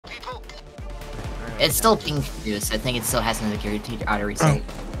It's still pink too, so I think it still has an security auto reset.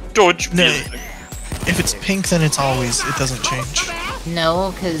 George, No, if it's pink, then it doesn't change.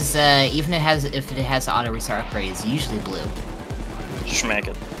 No, because even if it has auto restart upgrade, it's usually blue. Schmack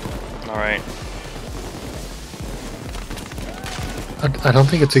it. Alright. I don't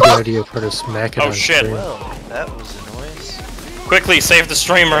think it's a good idea for her to smack it on shit. stream. Well, that was a noise. Quickly, save the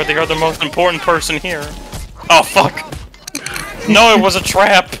streamer, they are the most important person here. Oh, fuck! No, it was a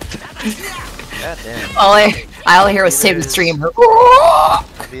trap! God damn. All I hear was save the streamer. I'll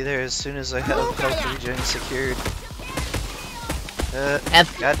be there as soon as I have health regen secured.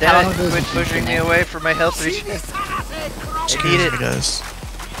 God damn it, quit pushing me away from my health regen. I need it. Guys.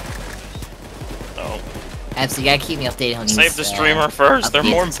 Oh. Absolutely, you gotta keep me updated on these. Save the streamer first, they're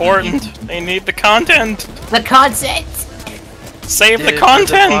more updates. important. They need the content! The content! Save Did the it for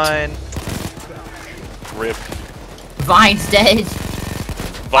content! Rip. Vine's dead. I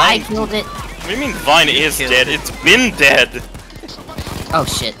Vine? killed it. What do you mean Vine is dead? It's been dead! Oh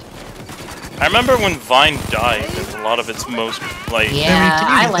shit. I remember when Vine died, and a lot of its most, like... Yeah,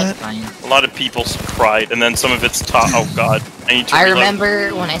 I get like that? Vine. A lot of people cried, and then some of its top. Oh god. I need to I reload.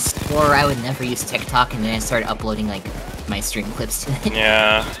 remember when I swore I would never use TikTok, and then I started uploading like my stream clips to it.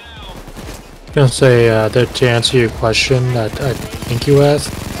 Yeah. I was gonna say, that to answer your question that I think you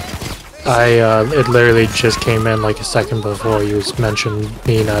asked, it literally just came in like a second before you mentioned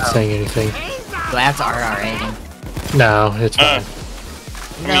me not saying anything. Do I have to RRA again? No, it's fine.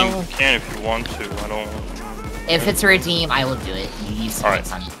 I No. mean, you can if you want to. I don't. If it's a redeem, I will do it. You use Alright.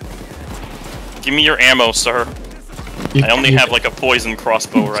 time. Give me your ammo, sir. I only have like a poison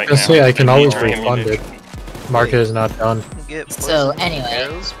crossbow right now. I say I can need always your refund it. ammunition. Market is not done. Get So, poison anyway,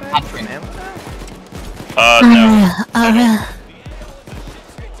 arrows back I'm from free. ammo now? No.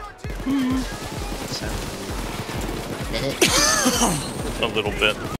 Sounds Did it? A little bit.